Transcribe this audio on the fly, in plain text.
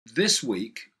This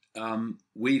week,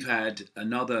 we've had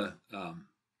another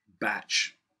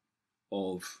batch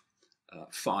of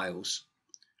files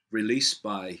released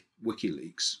by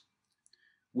WikiLeaks,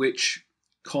 which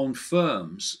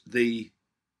confirms the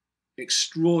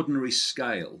extraordinary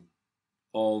scale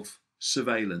of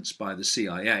surveillance by the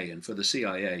CIA. And for the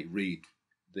CIA, read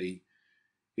the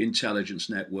intelligence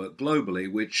network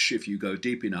globally, which, if you go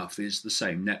deep enough, is the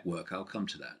same network. I'll come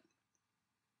to that.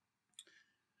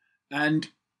 And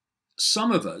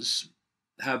some of us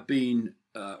have been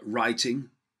writing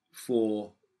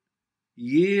for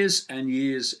years and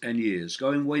years and years,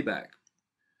 going way back,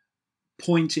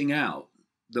 pointing out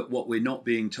that what we're not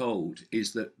being told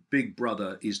is that Big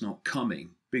Brother is not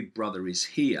coming. Big Brother is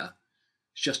here.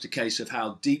 It's just a case of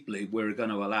how deeply we're going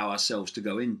to allow ourselves to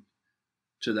go into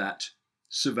that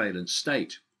surveillance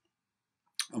state.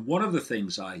 And one of the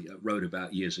things I wrote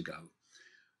about years ago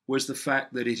was the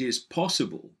fact that it is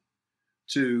possible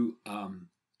to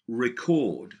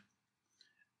record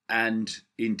and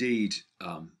indeed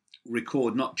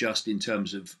record not just in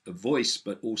terms of voice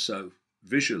but also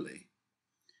visually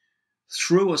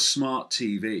through a smart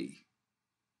TV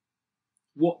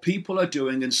what people are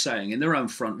doing and saying in their own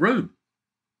front room.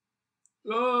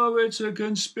 Oh, it's a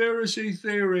conspiracy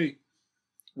theory.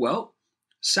 Well,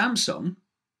 Samsung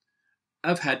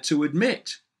have had to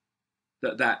admit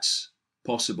that that's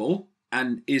possible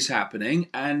and is happening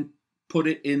and put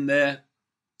it in their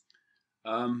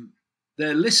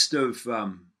list of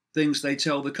things they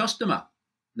tell the customer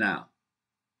now.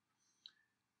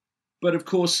 But of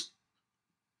course,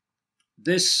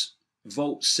 this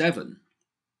Vault 7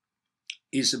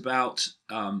 is about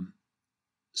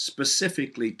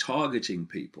specifically targeting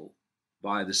people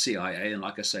by the CIA and,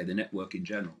 like I say, the network in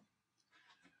general,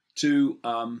 to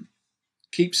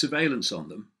keep surveillance on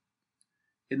them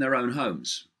in their own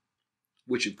homes,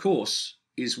 which of course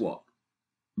is what?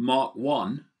 Mark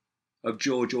 1 of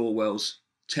George Orwell's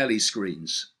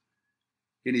telescreens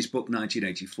in his book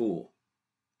 1984,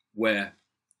 where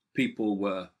people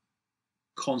were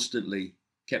constantly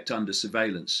kept under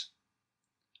surveillance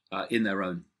in their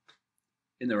own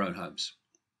homes.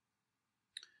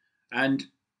 And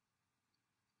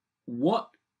what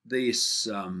this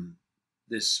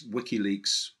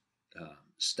WikiLeaks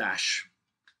stash,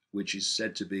 which is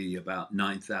said to be about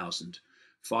 9,000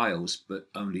 files, but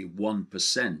only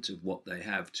 1% of what they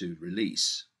have to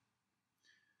release.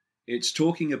 It's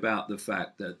talking about the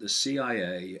fact that the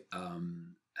CIA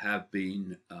have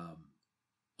been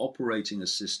operating a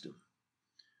system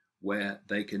where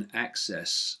they can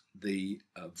access the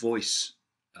voice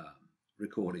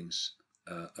recordings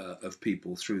of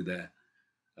people through their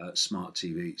smart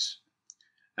TVs.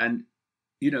 And,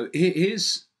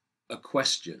 here's a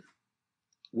question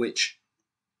which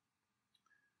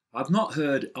I've not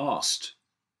heard asked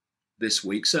this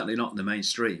week, certainly not in the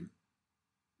mainstream,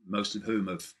 most of whom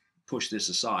have pushed this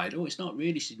aside. Oh, it's not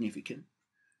really significant.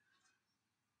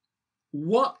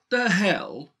 What the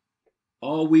hell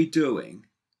are we doing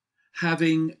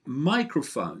having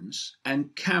microphones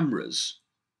and cameras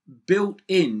built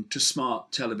into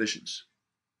smart televisions?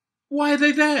 Why are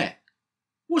they there?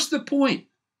 What's the point?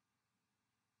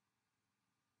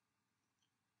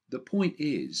 The point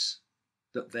is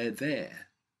that they're there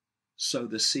so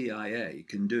the CIA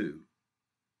can do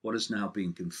what has now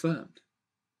been confirmed.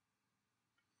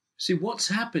 See, what's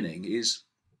happening is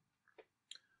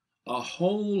a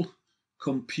whole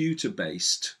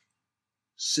computer-based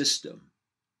system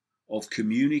of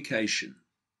communication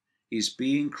is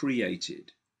being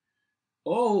created.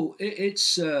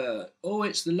 It's the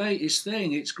latest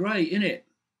thing. It's great, isn't it?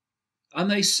 And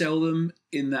they sell them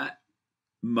in that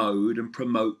mode and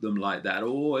promote them like that.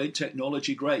 Oh,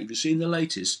 technology, great. Have you seen the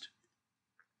latest?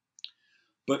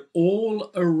 But all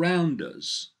around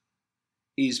us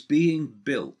is being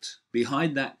built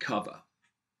behind that cover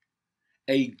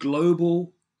a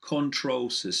global control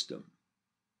system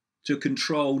to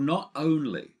control not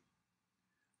only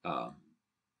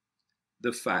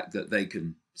the fact that they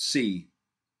can see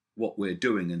what we're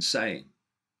doing and saying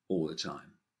all the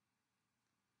time,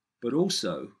 but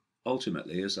also,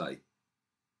 ultimately, as I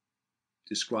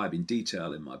describe in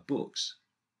detail in my books,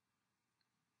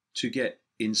 to get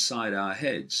inside our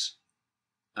heads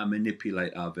and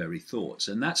manipulate our very thoughts.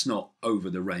 And that's not over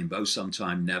the rainbow,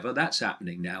 sometime never. That's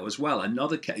happening now as well.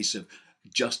 Another case of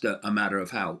just a matter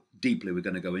of how deeply we're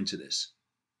going to go into this.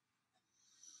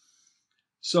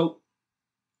 So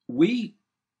we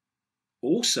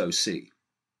also see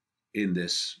in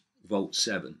this Vault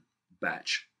 7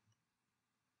 batch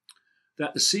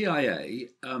that the CIA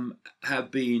have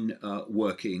been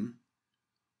working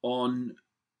on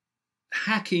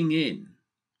hacking in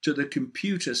to the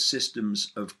computer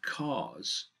systems of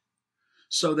cars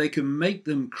so they can make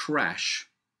them crash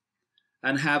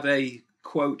and have a,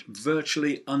 quote,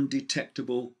 virtually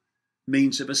undetectable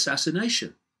means of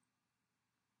assassination.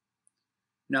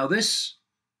 Now, this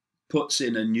puts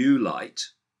in a new light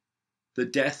the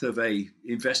death of an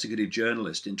investigative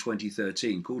journalist in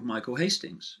 2013 called Michael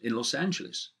Hastings in Los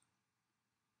Angeles,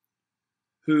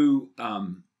 who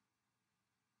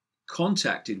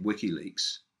contacted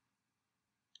WikiLeaks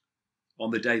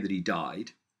on the day that he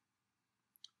died,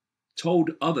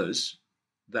 told others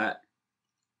that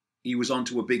he was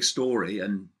onto a big story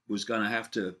and was going to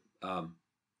have to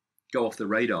go off the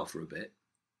radar for a bit,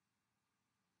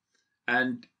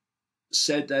 and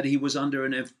said that he was under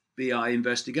an FBI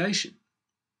investigation.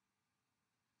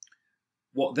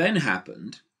 What then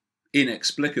happened,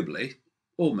 inexplicably,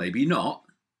 or maybe not,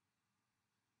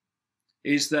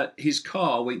 is that his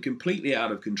car went completely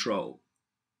out of control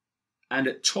and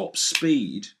at top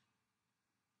speed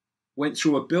went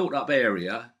through a built-up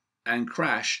area and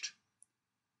crashed,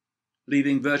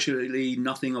 leaving virtually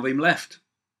nothing of him left.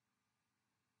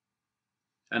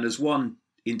 And as one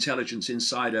intelligence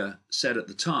insider said at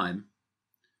the time,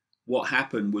 what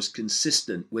happened was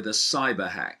consistent with a cyber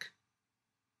hack.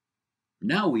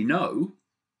 Now we know,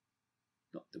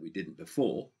 not that we didn't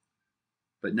before,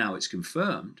 but now it's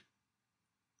confirmed,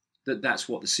 that that's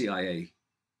what the CIA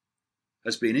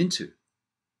has been into.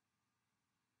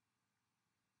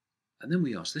 And then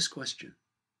we ask this question.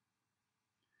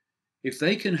 If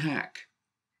they can hack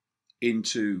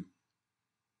into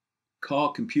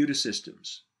car computer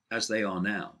systems as they are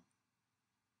now,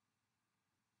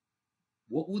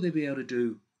 what will they be able to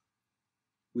do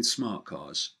with smart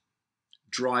cars?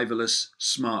 Driverless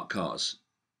smart cars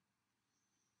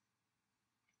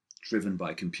driven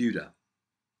by computer.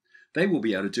 They will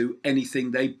be able to do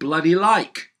anything they bloody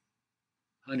like.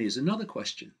 And here's another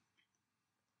question.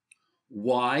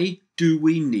 Why do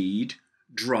we need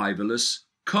driverless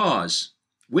cars?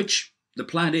 Which the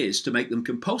plan is to make them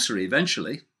compulsory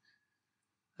eventually.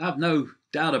 I have no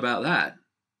doubt about that.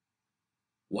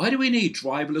 Why do we need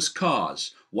driverless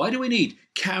cars? Why do we need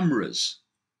cameras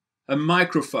and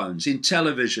microphones in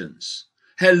televisions?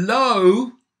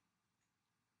 Hello?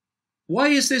 Why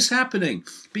is this happening?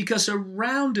 Because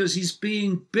around us is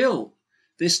being built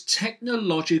this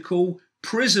technological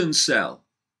prison cell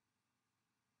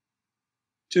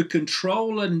to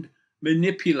control and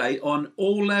manipulate on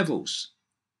all levels.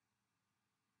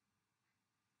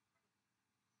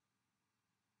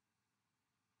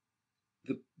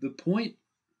 The point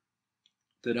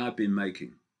that I've been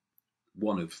making,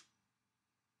 one of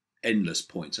endless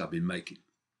points I've been making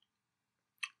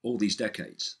all these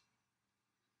decades,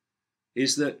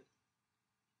 is that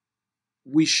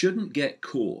we shouldn't get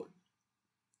caught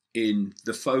in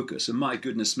the focus, and my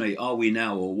goodness me, are we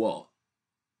now or what,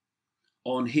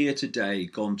 on here today,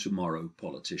 gone tomorrow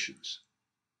politicians.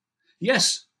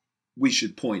 Yes, we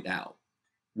should point out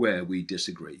where we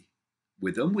disagree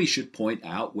with them. We should point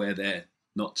out where they're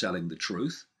not telling the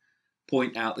truth,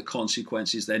 point out the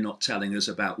consequences they're not telling us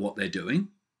about what they're doing.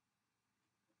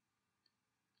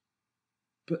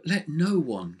 But let no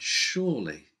one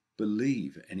surely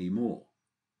believe anymore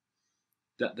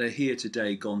that they're here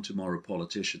today, gone tomorrow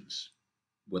politicians,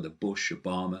 whether Bush,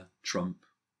 Obama, Trump,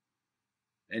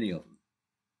 any of them,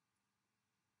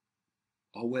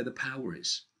 are where the power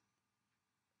is.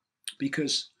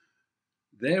 Because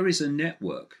there is a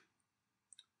network,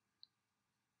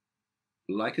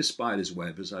 like a spider's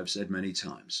web, as I've said many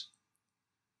times,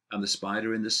 and the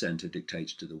spider in the center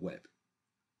dictates to the web.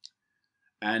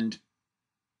 And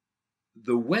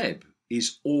the web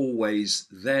is always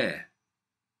there,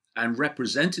 and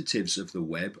representatives of the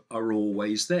web are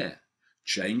always there.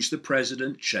 Change the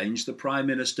president, change the prime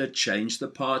minister, change the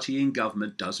party in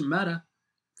government, doesn't matter.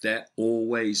 They're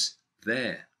always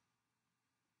there.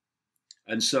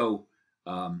 And so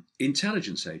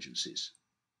intelligence agencies,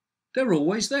 they're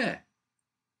always there.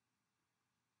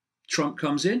 Trump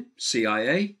comes in,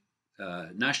 CIA,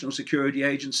 National Security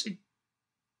Agency,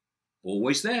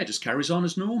 always there, just carries on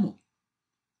as normal.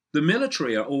 The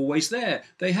military are always there.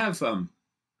 They have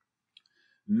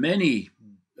many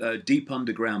deep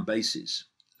underground bases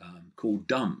called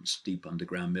DUMBs, deep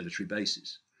underground military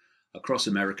bases, across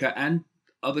America and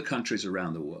other countries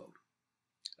around the world.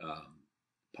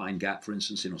 Pine Gap, for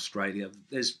instance, in Australia,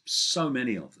 there's so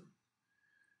many of them.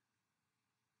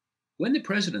 When the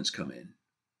presidents come in,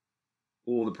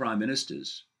 or the prime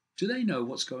ministers, do they know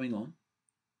what's going on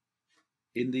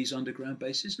in these underground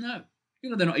bases? No.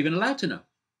 They're not even allowed to know.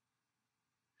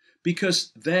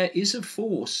 Because there is a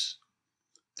force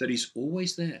that is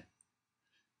always there.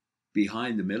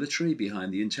 behind the military,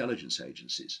 behind the intelligence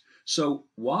agencies. So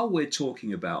while we're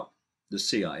talking about the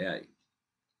CIA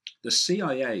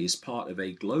is part of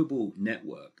a global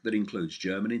network that includes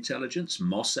German intelligence,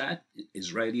 Mossad,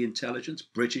 Israeli intelligence,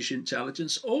 British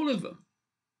intelligence, all of them.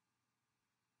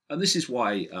 And this is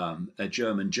why a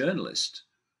German journalist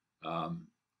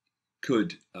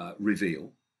could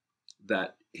reveal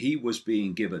that he was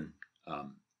being given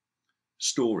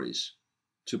stories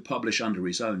to publish under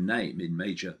his own name in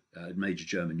major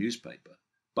German newspaper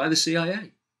by the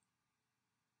CIA.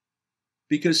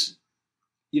 Because,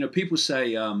 people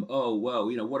say, oh,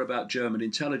 well, what about German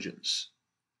intelligence?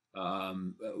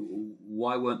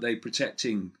 Why weren't they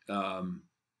protecting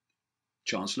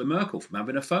Chancellor Merkel from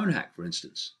having a phone hack, for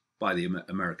instance, by the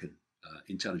American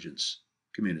intelligence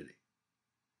community?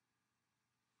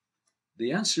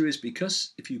 The answer is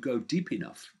because if you go deep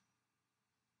enough,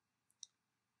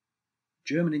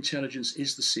 German intelligence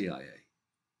is the CIA.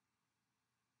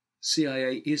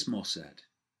 CIA is Mossad.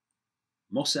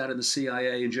 Mossad and the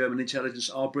CIA and German intelligence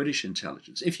are British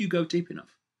intelligence, if you go deep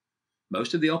enough.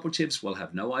 Most of the operatives will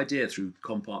have no idea through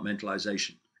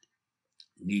compartmentalization.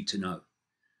 Need to know.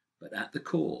 But at the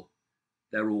core,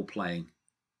 they're all playing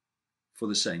for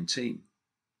the same team.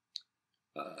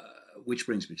 Which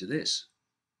brings me to this.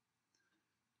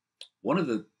 One of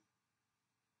the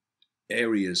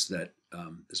areas that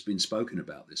has been spoken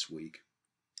about this week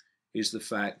is the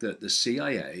fact that the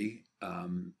CIA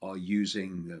are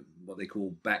using what they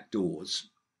call backdoors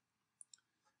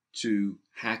to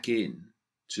hack in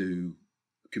to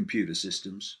computer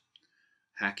systems,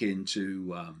 hack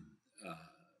into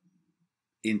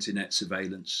internet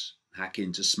surveillance, hack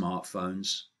into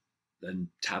smartphones and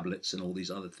tablets and all these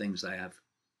other things they have.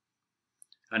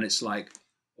 And it's like,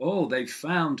 oh, they've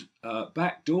found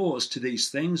backdoors to these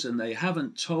things and they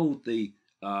haven't told the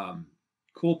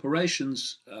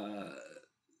corporations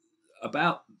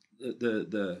about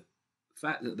the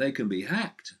fact that they can be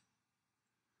hacked,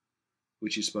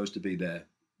 which is supposed to be their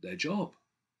job.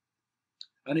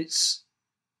 And it's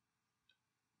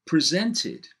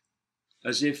presented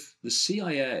as if the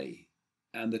CIA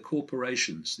and the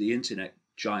corporations, the internet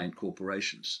giant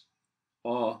corporations,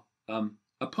 are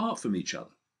apart from each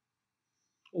other.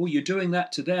 Or you're doing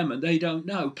that to them and they don't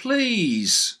know.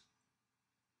 Please!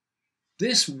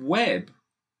 This web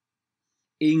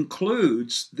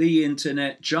includes the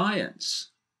internet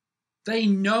giants. They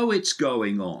know it's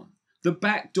going on. The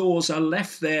back doors are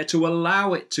left there to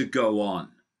allow it to go on.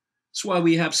 That's why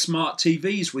we have smart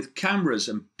TVs with cameras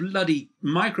and bloody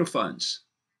microphones.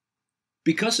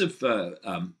 Because of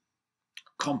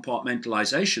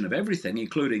compartmentalization of everything,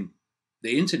 including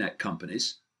the internet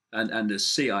companies and the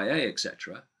CIA,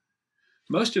 etc.,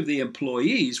 most of the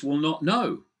employees will not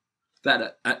know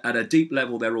that at a deep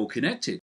level they're all connected.